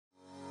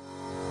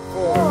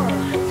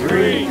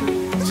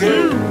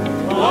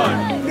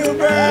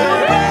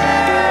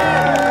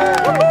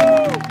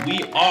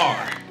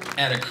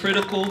at a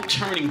critical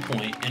turning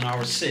point in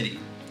our city,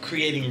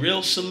 creating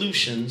real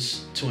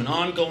solutions to an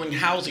ongoing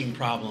housing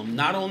problem,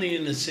 not only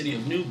in the city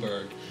of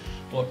Newburgh,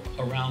 but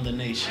around the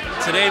nation.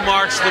 Today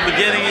marks the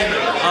beginning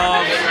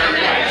of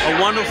a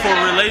wonderful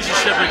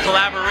relationship and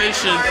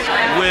collaboration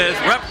with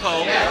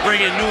Repco,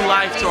 bringing new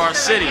life to our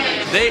city.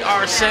 They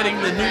are setting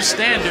the new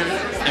standard,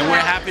 and we're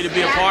happy to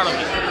be a part of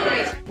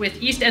it.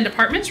 With East End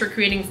Apartments, we're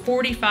creating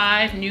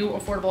 45 new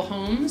affordable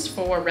homes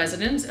for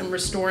residents and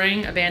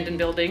restoring abandoned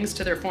buildings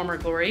to their former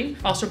glory.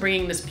 Also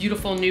bringing this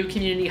beautiful new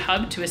community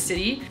hub to a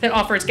city that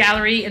offers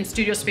gallery and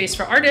studio space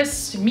for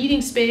artists,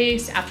 meeting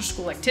space,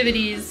 after-school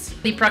activities.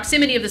 The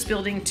proximity of this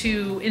building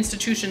to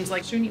institutions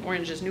like SUNY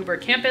Orange's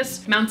Newburgh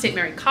campus, Mount St.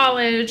 Mary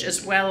College,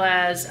 as well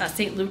as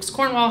St. Luke's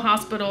Cornwall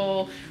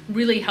Hospital,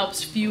 really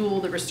helps fuel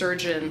the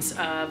resurgence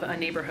of a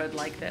neighborhood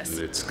like this.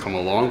 It's come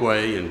a long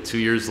way, and 2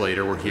 years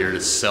later we're here to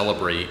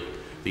celebrate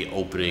the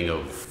opening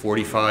of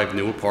 45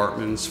 new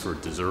apartments for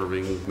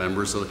deserving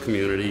members of the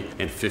community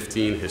and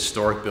 15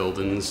 historic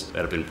buildings that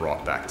have been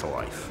brought back to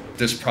life.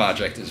 This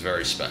project is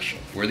very special.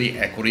 We're the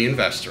equity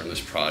investor in this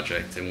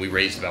project, and we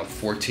raised about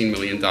 $14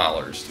 million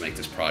to make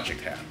this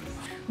project happen.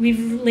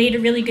 We've laid a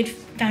really good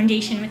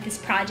foundation with this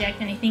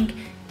project, and I think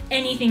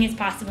anything is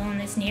possible in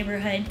this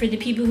neighborhood for the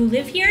people who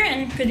live here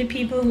and for the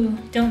people who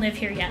don't live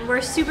here yet.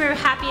 We're super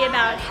happy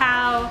about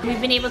how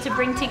we've been able to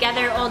bring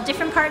together all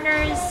different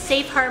partners,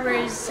 Safe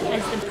Harbors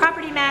as the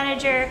property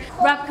manager,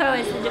 Repco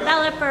as the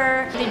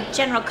developer, the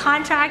general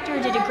contractor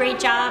did a great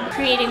job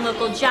creating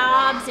local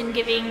jobs and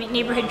giving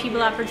neighborhood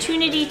people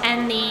opportunity,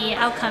 and the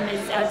outcome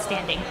is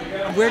outstanding.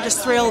 We're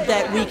just thrilled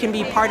that we can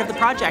be part of the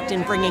project,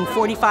 and bringing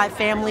 45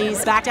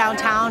 families back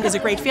downtown is a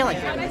great feeling.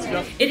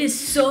 It is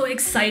so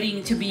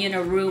exciting to be in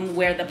a room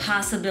where the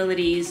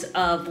possibilities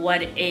of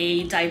what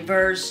a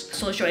diverse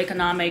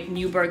socioeconomic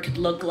Newburgh could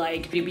look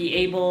like, to be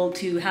able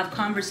to have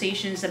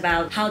conversations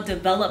about how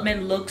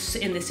development looks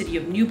in the city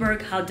of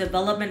Newburgh, how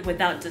development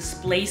without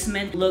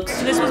displacement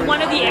looks. This was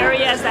one of the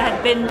areas that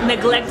had been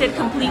neglected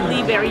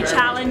completely, very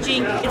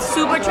challenging. It's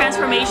super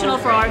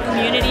transformational for our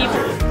community.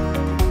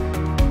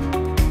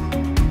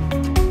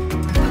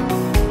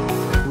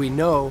 We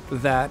know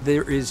that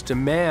there is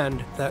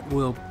demand that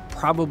will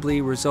probably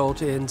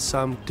result in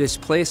some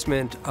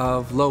displacement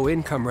of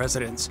low-income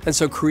residents. And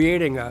so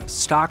creating a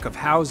stock of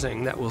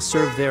housing that will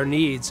serve their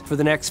needs for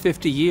the next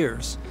 50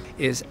 years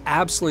is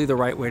absolutely the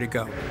right way to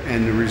go.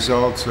 And the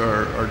results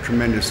are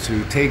tremendous.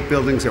 To take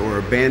buildings that were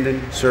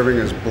abandoned, serving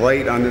as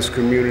blight on this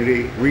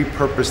community,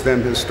 repurpose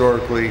them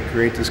historically,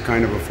 create this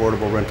kind of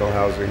affordable rental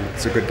housing.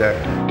 It's a good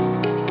day.